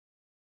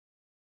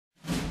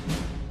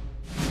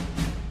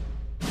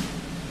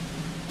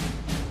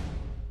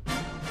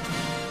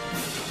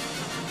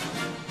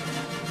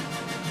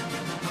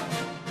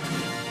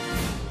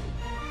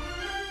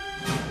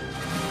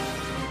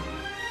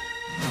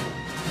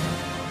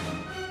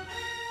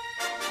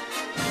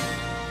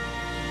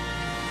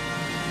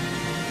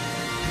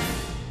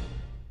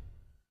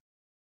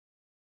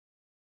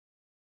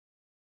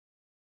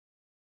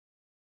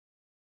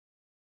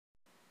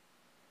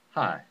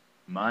Hi,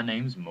 my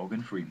name's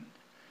Morgan Freeman,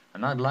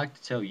 and I'd like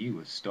to tell you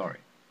a story.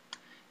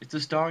 It's the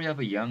story of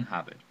a young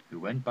hobbit who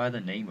went by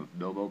the name of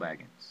Bilbo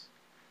Baggins.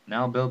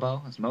 Now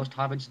Bilbo, as most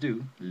hobbits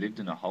do, lived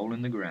in a hole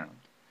in the ground.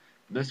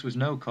 This was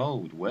no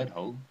cold, wet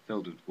hole,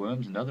 filled with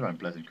worms and other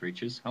unpleasant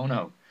creatures. Oh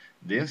no,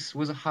 this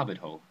was a hobbit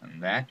hole,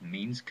 and that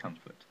means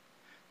comfort.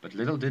 But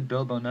little did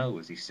Bilbo know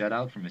as he set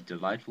out from his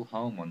delightful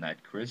home on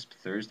that crisp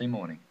Thursday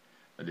morning,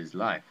 that his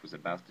life was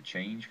about to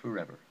change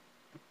forever.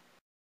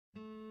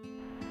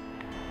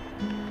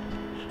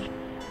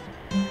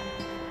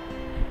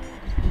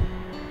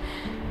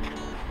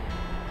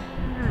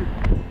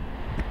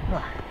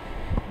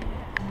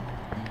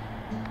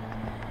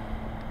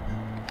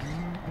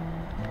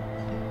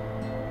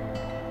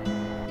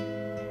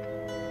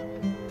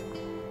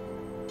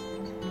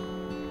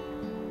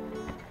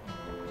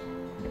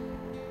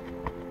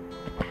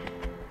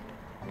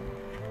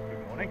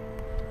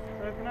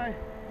 Can I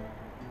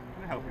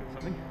help you with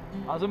something?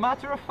 As a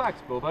matter of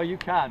fact, Bilbo, you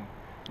can.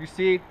 You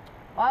see,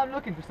 I'm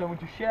looking for someone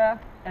to share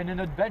in an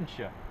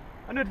adventure.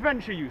 An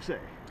adventure, you say?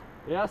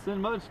 Yes, and a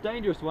most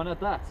dangerous one at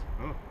that.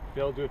 Oh.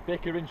 Filled with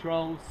bickering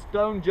trolls,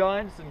 stone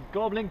giants, and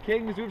goblin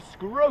kings with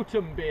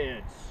scrotum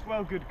beards.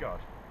 Well, good God.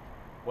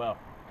 Well,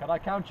 can I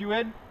count you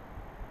in?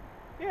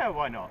 Yeah,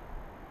 why not?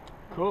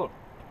 Cool.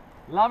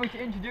 Allow me to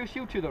introduce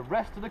you to the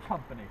rest of the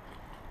company.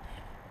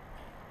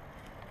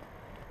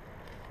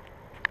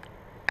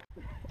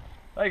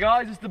 Hey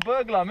guys, it's the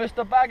burglar,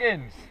 Mr.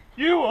 Baggins.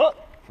 You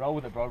what? Roll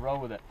with it, bro, roll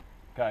with it.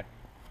 Okay.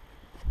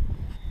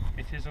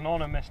 It is an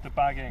honour, Mr.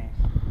 Baggins.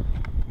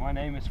 My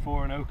name is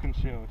Foran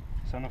Oakenshield,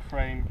 son of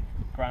Frame,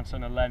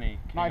 grandson of Lenny.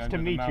 King Nice to under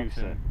the meet you, mountain.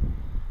 sir.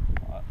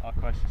 Our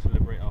quest is to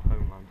liberate our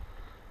homeland.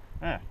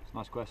 Yeah, It's a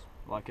nice quest,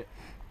 like it.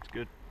 it's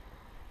good.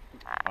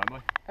 Bye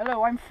bye.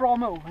 Hello, I'm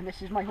Fromo, and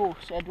this is my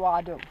horse,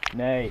 Eduardo.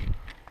 Nay.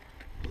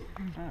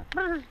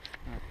 Nice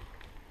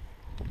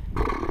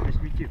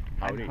to meet you.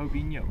 Howdy. I'm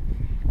Hobinho.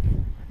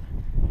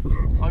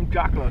 I'm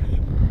Jackless.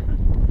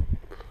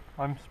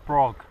 I'm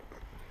Sprog.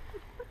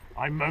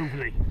 I'm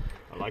Mowgli.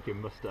 I like your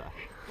moustache.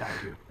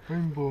 Thank you.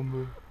 I'm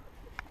Bomber.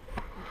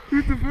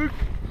 What the fuck?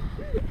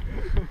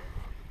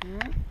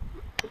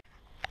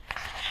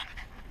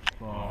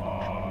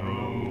 Far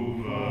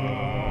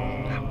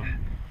over,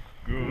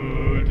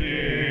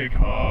 goody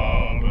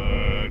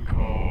cupboard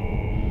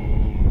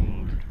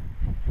cold,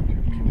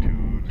 to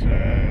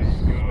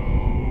Tesco's,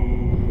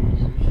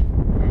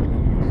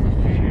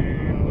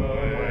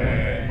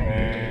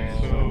 it's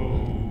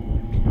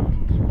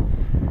sold,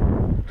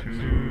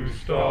 to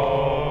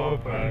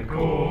stop and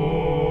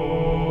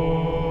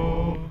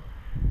call,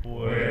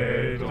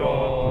 where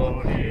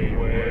Dotty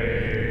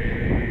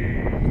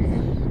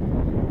waits.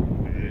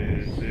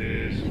 This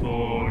is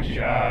for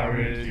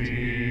charity,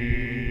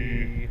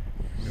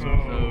 so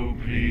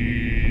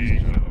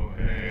please don't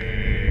hate.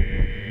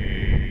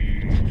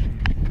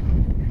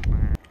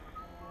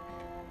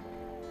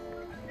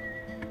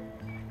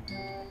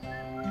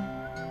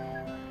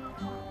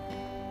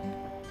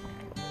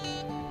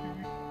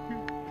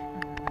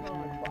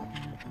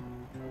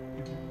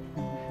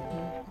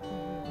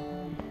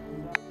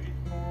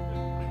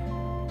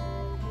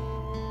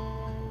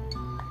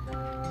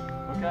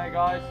 Okay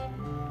guys,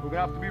 we're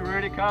gonna have to be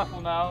really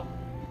careful now.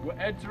 We're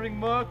entering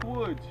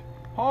Mirkwood,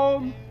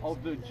 home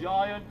of the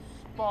giant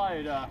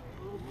spider.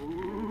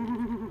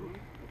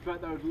 I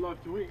bet they would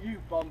love to eat you,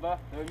 Bomber.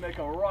 They would make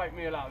a right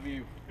meal out of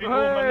you. Eat all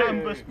my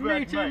lambus bread,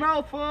 meaty mate.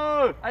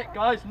 mouthful! Hey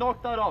guys,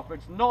 knock that off.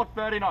 It's not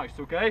very nice,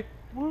 okay?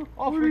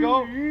 Off we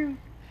go.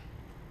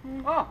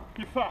 Ah,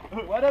 You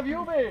fat. where have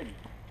you been?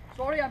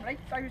 Sorry, I'm late.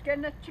 I was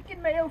getting a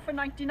chicken mayo for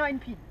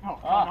 99p. Oh, can't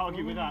Ah.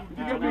 argue with that. Did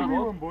you get me a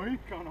new one, boy?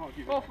 Can't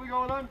argue with Off we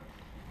go then.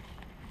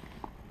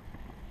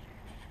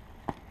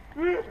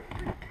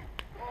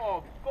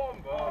 Oh,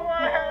 Bomber! What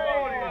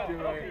are you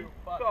doing?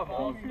 Come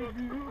on.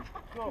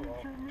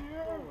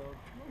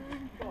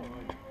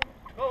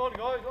 Come on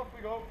guys, off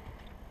we go.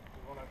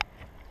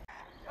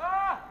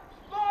 Ah!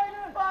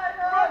 Spiders!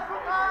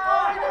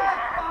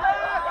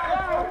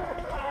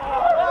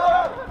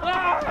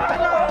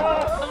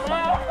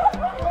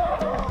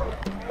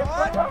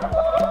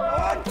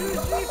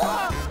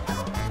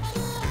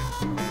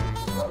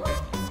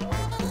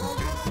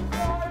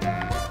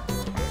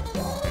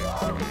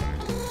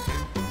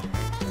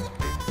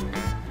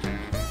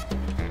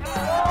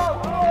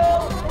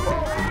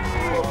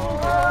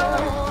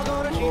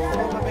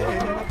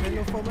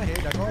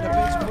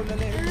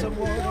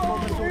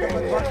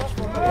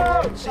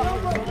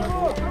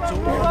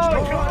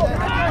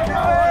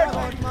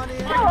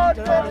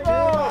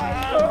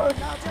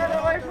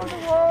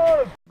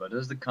 But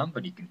as the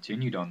company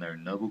continued on their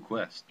noble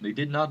quest, they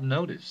did not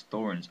notice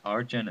Thorin's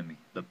archenemy,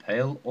 the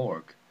Pale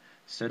Orc,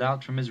 set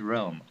out from his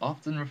realm,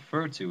 often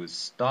referred to as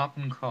Stop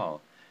and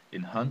Call,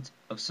 in hunt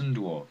of some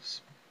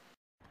dwarfs.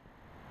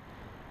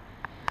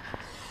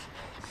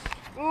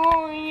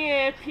 Oh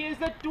yeah, appears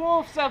the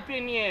dwarfs up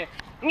in here.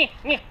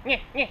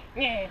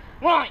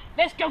 Right,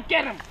 let's go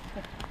get them.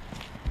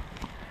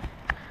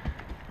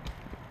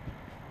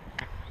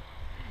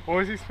 What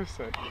was he supposed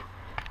to say?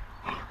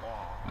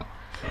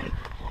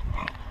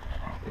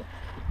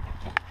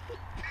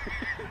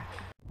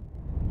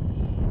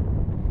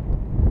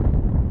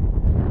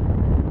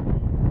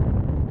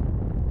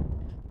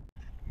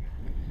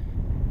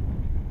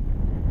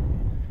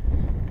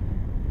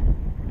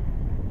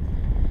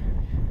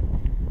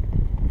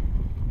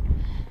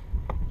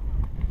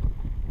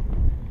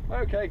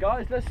 Okay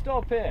guys, let's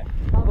stop here.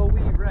 Have a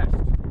wee rest.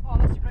 Oh,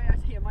 that's a great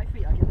idea. My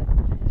feet are getting.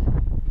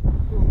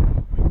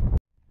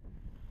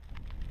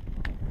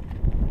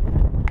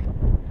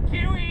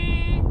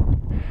 Kiwi!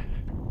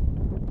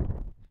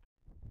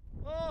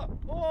 Ah,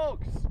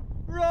 orcs!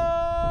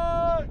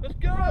 Run! Let's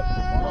go!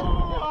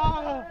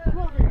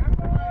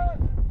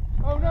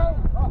 Oh no!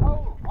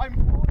 Oh, I'm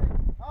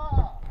falling!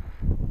 Ah!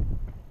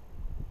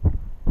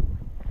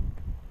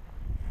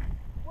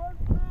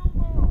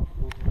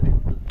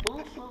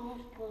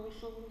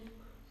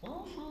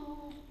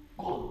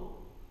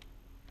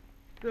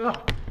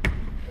 Ah.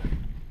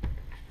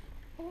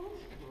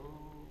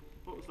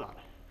 What was that?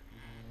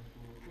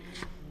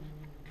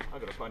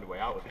 I've got to find a way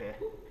out of here.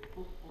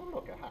 Oh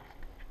look, a hat.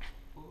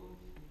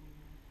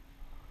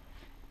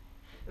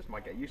 This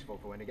might get useful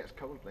for when it gets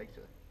cold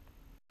later.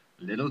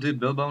 Little did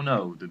Bilbo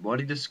know that what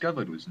he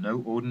discovered was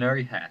no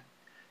ordinary hat.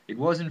 It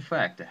was in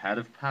fact a hat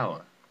of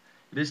power.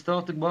 It is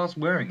thought that whilst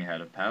wearing a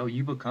hat of power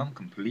you become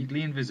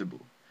completely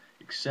invisible,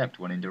 except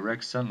when in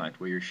direct sunlight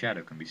where your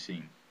shadow can be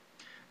seen.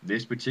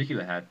 This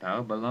particular hat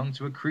power belonged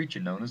to a creature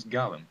known as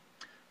Gollum,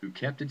 who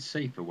kept it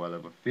safe for well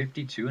over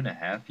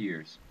 52.5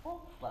 years.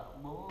 What's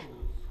that noise,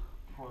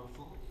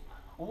 Princess?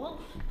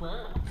 What's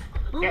that?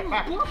 Get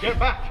back! Get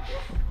back!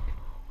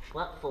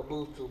 That's a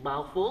little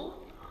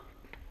mouthful.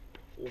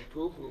 What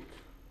is it?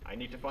 I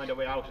need to find a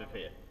way out of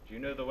here. Do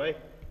you know the way?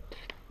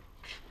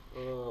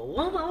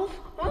 What else,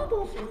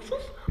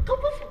 Princess? Come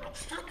on,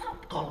 shut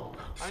up, Gollum.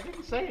 I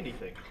didn't say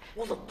anything.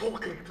 Wasn't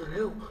talking to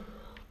you,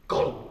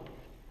 Gollum.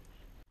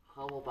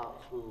 How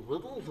about some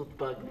riddles and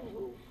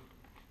bagels?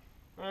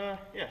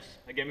 Yes,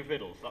 a game of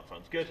riddles. That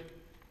sounds good.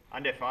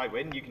 And if I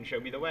win, you can show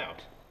me the way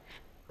out.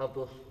 And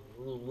the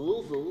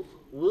losers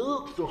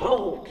work to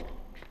hold.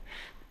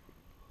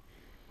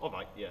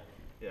 Alright, yeah.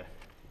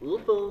 You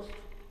first.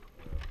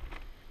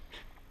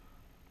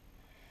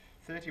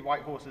 30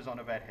 white horses on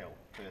a red hill.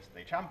 First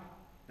they champ,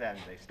 then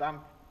they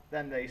stamp,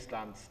 then they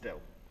stand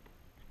still.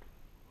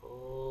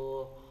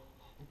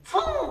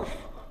 Spoof!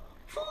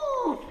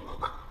 Spoof!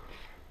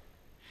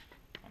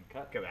 And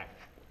cut, correct.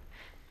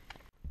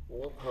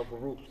 What have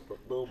roots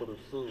that nobody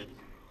sees?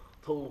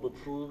 Told the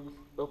trees,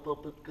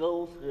 up it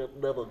goes, it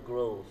never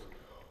grows.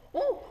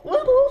 Oh,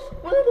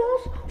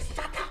 widows,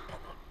 shut up,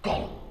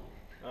 go!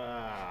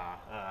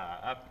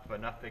 Up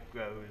and up it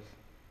grows,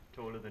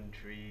 taller than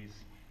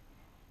trees.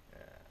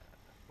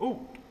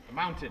 Ooh, a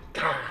mountain.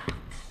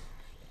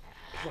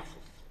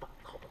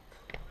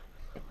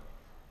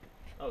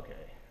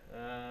 Okay,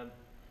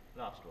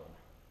 last one.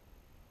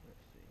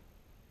 Let's see.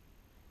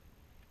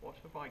 What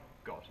have I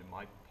got in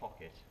my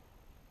pocket?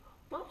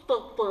 That's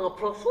not the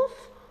process.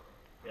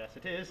 Yes,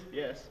 it is,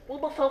 yes. We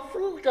must have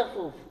 3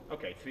 guesses.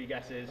 Okay, 3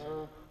 guesses.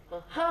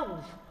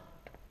 Hands.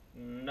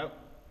 Nope.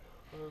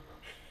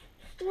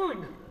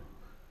 String.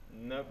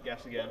 Nope,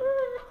 guess again.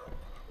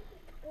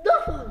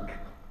 Nothing.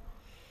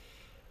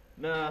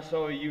 Nah,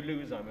 sorry, you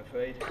lose, I'm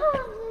afraid.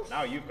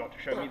 Now you've got to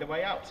show me the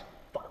way out.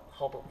 But,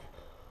 Hobbit.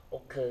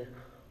 Okay.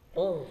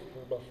 First,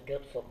 we must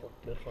get something,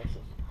 dear Francis.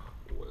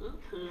 Wait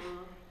here.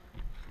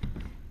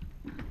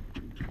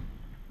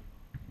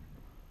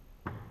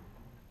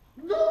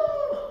 No!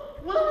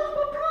 Where is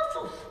my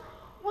process?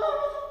 Where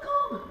is it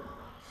gone?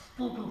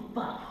 Stupid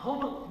fat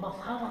Hobbit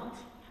must have it.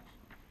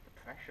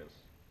 Precious.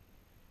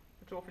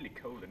 It's awfully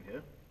cold in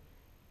here.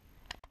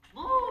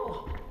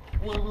 No!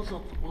 Where is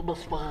it? We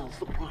must find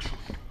the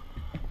precious.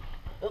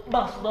 It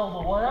must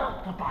know the way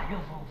out to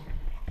Baggins.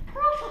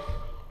 Precious!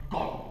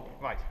 Go!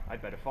 Right,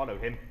 I'd better follow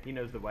him. He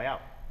knows the way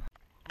out.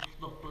 It's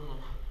not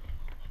bad.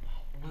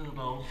 Who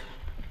knows?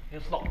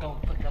 It's not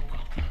going to get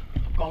that.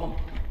 Gollum!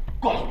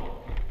 Gollum!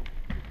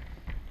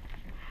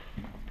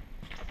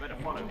 I'd better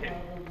follow him.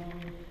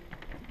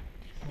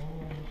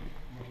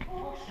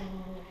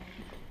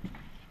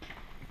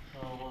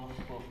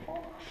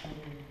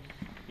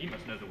 He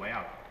must know the way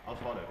out. I'll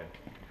follow him.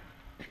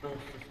 This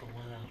is the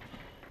way out.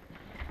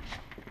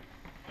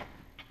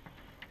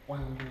 Where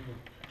is it?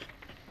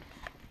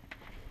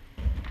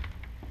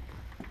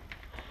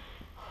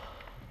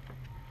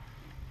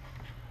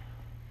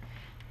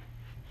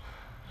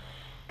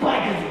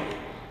 Baggins!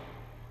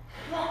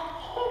 What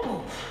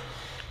Hobbit?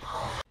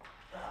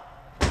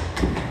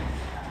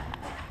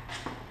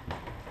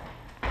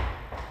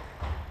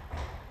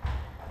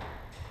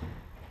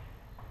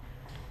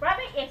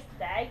 Rabbit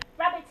yesterday,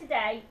 rabbit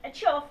today, a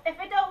chuff if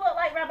it don't look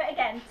like rabbit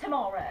again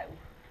tomorrow.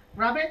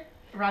 Rabbit,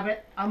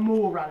 rabbit, and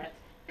more rabbit.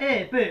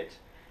 Hey, Bert,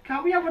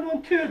 can't we have one of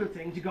them turtle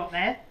things you got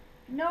there?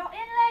 Not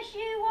unless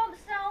you want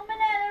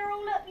salmonella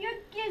all up your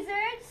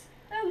gizzards.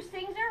 Those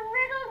things are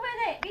riddled with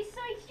it.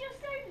 Besides,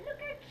 look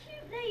how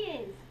cute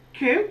they is.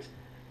 Cute?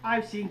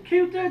 I've seen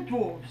cuter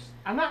dwarves,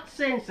 and that's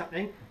saying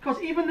something,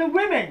 because even the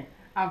women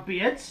have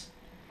beards.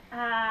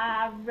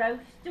 Ah,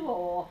 roast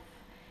dwarf.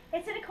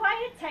 It's an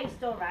acquired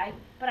taste, all right,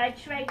 but I'd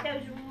trade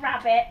those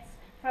rabbits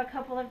for a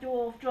couple of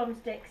dwarf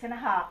drumsticks in a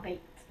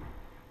heartbeat.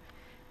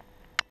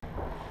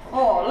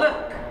 Oh,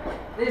 look!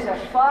 There's a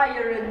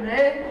fire in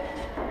there.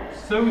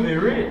 So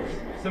there is.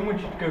 Someone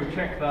should go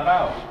check that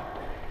out.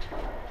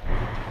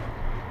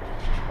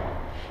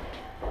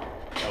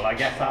 I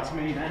guess that's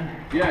me then.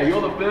 Yeah,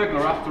 you're the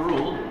burglar after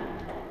all.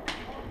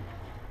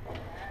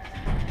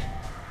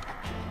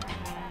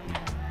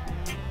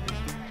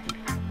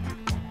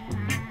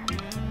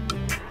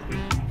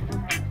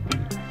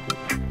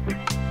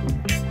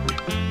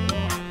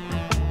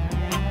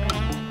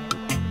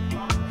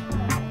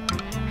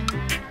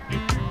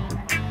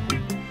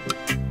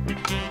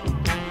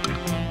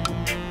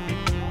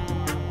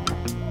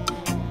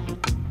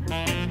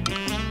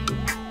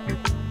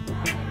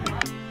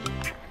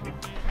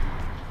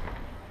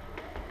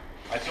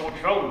 I saw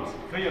trolls,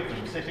 3 of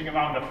them, sitting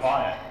around a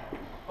fire.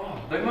 Oh,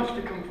 they must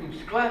have come from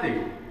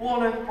Skladdy. What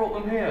on earth brought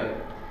them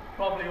here?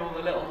 Probably all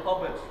the little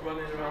hobbits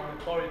running around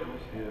the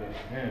corridors here.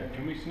 Yeah,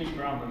 can we sneak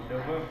around them,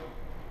 Silver?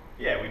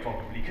 Yeah, we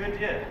probably could,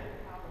 yeah.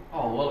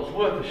 Oh, well, it's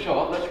worth a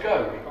shot. Let's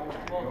go.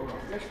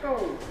 Let's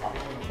go.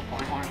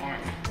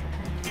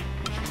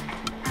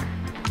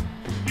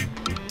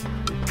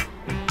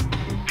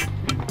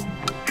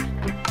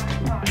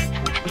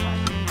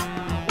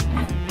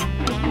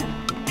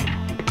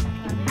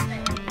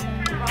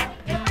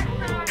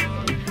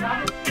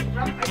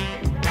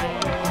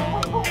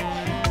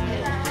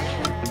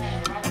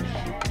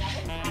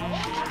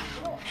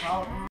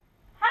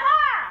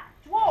 Ha-ha!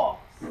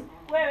 Dwarfs!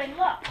 We're in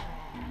luck.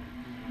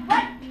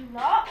 Right, you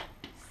lot.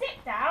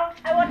 Sit down.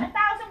 I want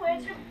 1,000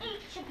 words from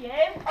each of you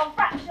on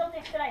fractional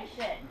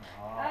distillation.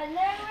 I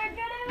know we're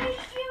gonna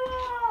meet you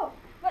all,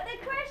 but the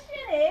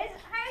question is,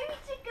 how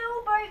to go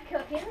about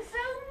cooking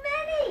so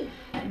many?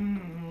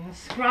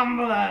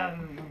 Scramble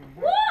them.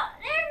 What?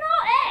 They're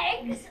not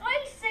eggs.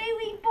 I say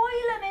we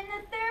boil them in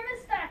the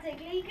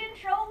thermostatically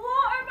controlled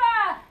water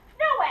bath.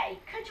 No way.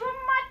 Could you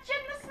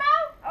imagine the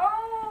smell?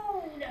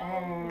 Oh no. Oh,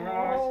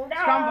 no.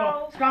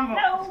 Scramble, scramble,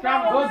 No,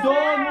 scramble. no, Well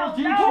done, no, we'll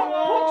teach no. you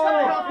Cook them,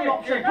 healthy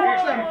option. Cook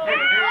them.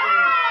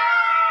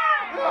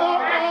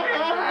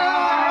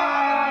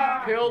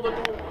 Kill the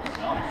dwarves.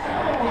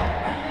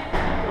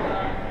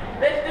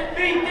 Let's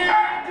defeat them!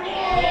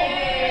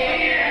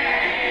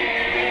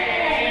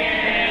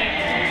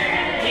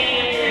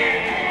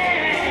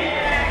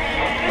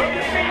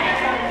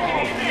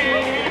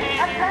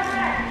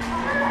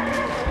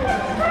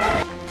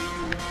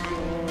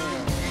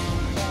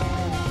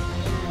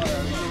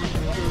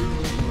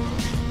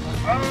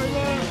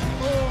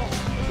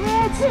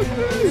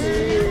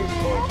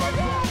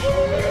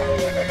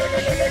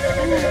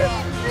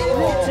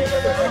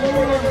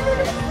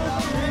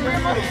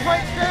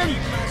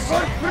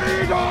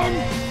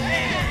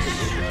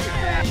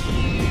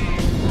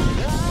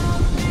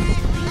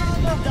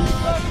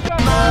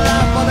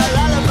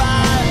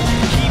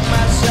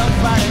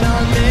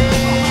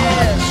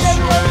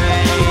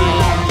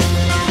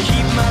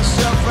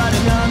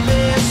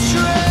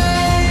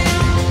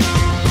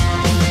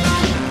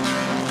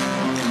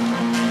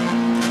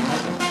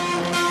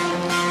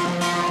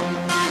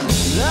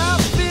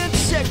 I've been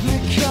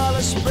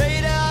technicolor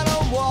sprayed out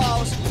on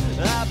walls.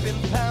 I've been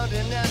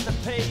pounding at the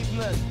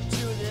pavement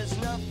till there's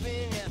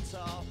nothing at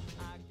all.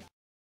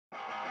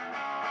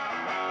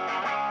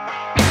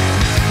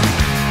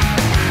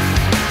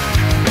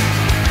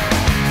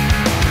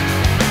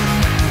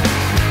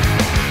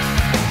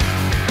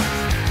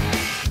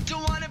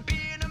 Don't wanna be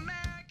an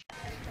American.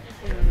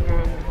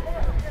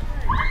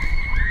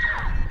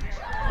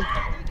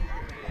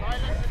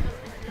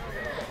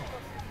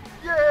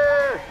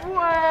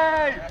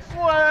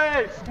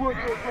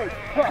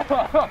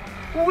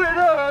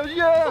 Winner,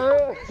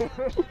 yeah!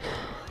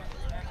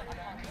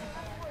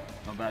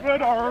 Not bad.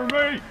 Red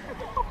Army!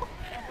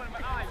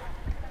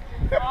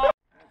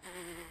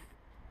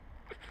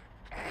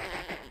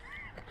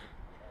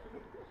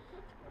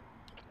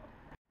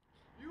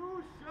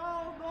 You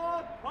shall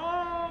not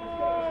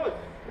pass!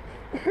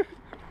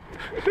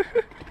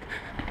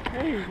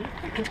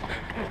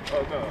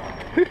 Oh no.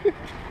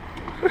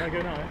 Can I go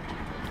now?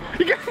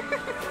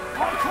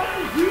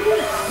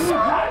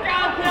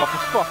 What the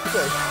fuck is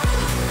this?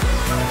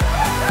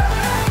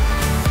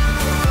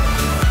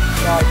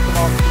 Guys, come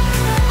on.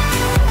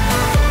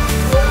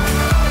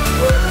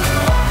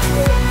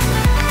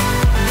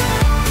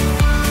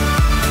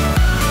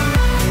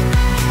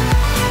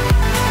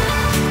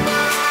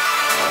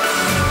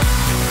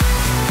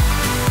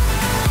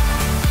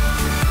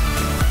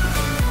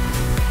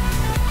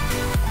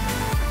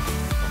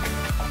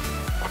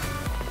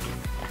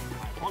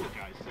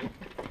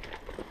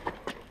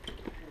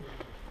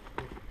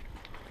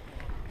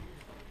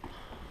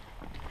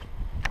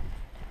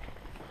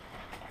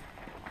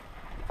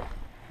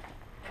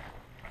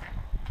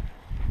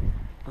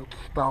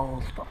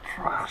 Stones for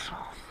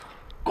precious.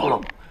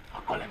 Gollum,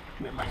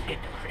 we must get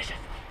the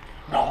precious.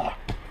 No,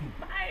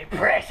 my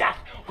precious.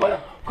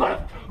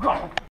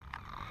 Gollum.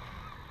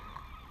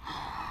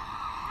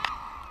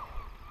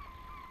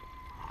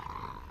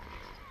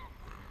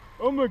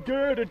 Oh my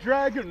god, a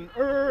dragon!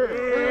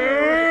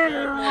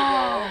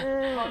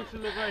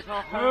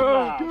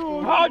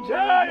 How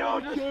dare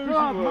you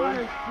disrupt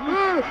my...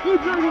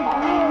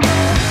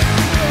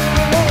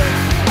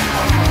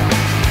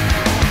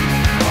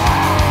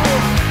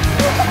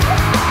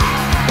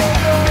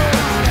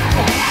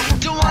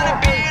 Don't wanna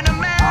be an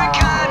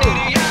American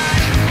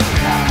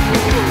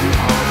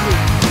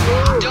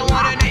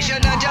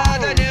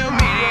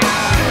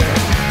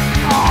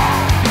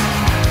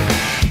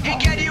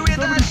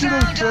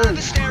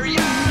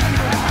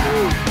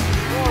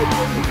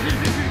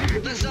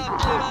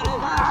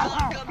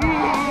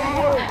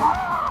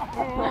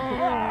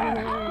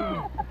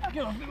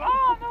off him.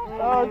 Oh, no.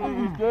 Oh, I think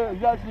he's dead.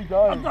 He's actually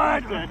dying.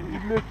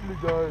 He's literally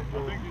dying. I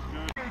think he's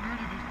dead. Get rid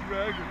of this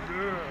dragon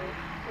there.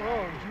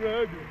 Oh,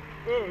 dragon.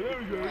 Oh, there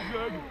we go,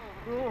 dragon.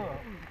 Oh.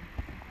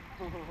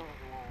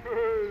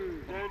 Hey.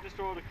 Don't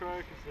destroy the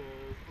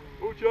crocuses.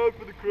 Watch out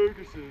for the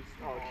crocuses.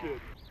 Oh, shit.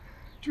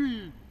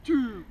 3,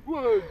 2,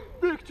 1,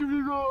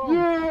 victory roll!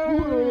 Yeah!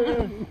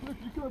 You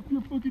can't be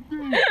a fucking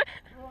thing!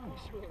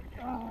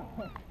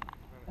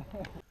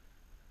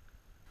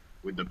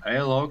 With the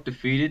pale orc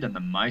defeated and the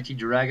mighty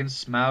dragon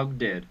Smaug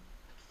dead,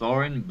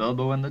 Thorin,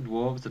 Bilbo and the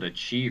dwarves had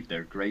achieved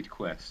their great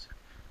quest,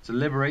 to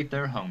liberate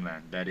their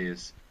homeland, that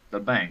is, the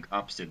bank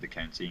opposite the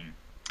canteen.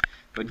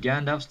 But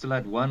Gandalf still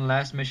had one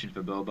last mission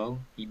for Bilbo.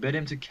 He bid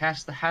him to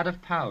cast the Hat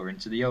of Power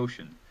into the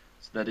ocean,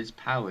 so that his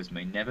powers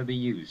may never be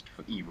used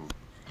for evil.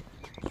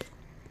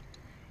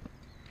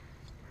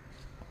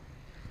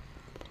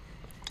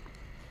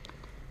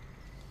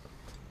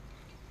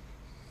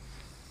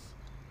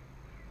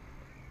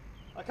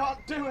 I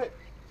can't do it!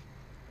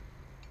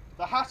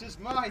 The hat is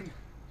mine!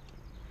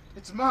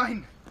 It's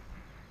mine!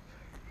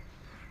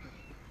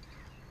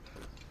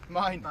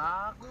 Mine.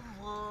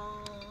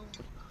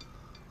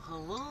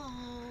 Hello?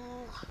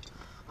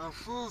 I'm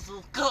supposed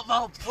to cut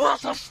my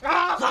brother's.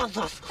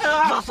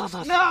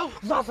 No!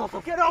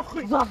 Get off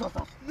me! No!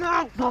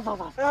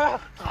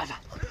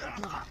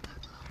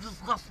 This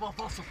is my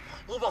brother.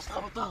 You must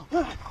have it down.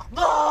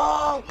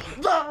 No!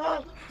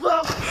 No!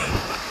 No!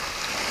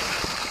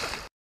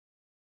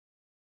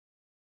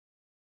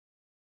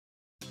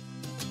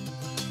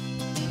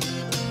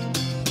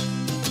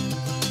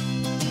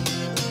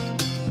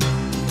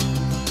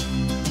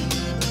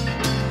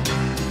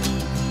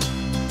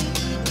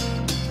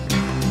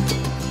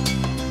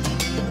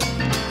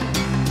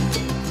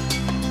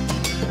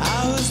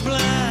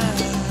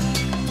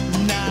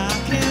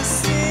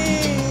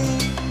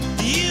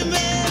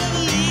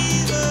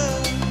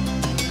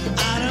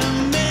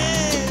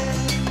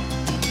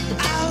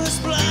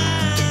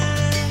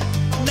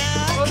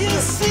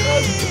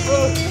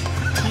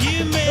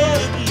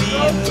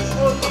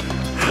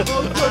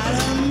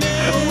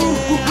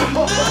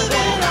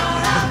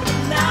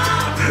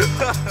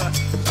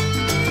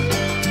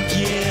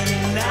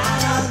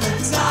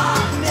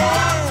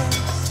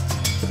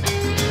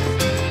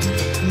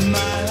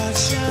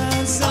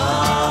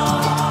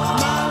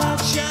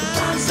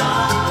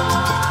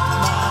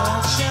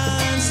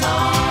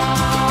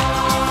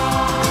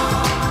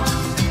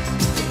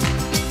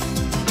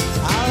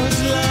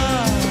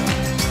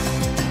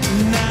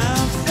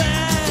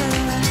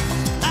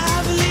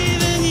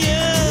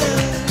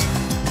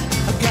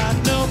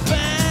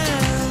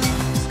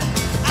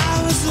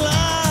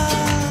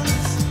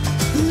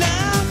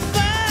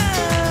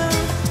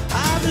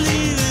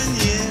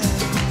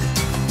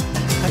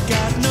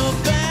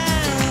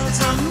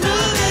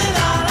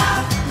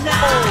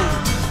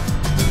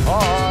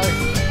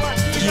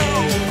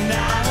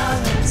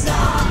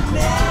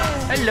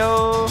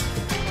 Hello.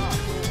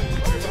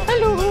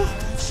 Hello.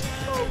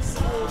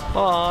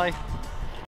 Bye.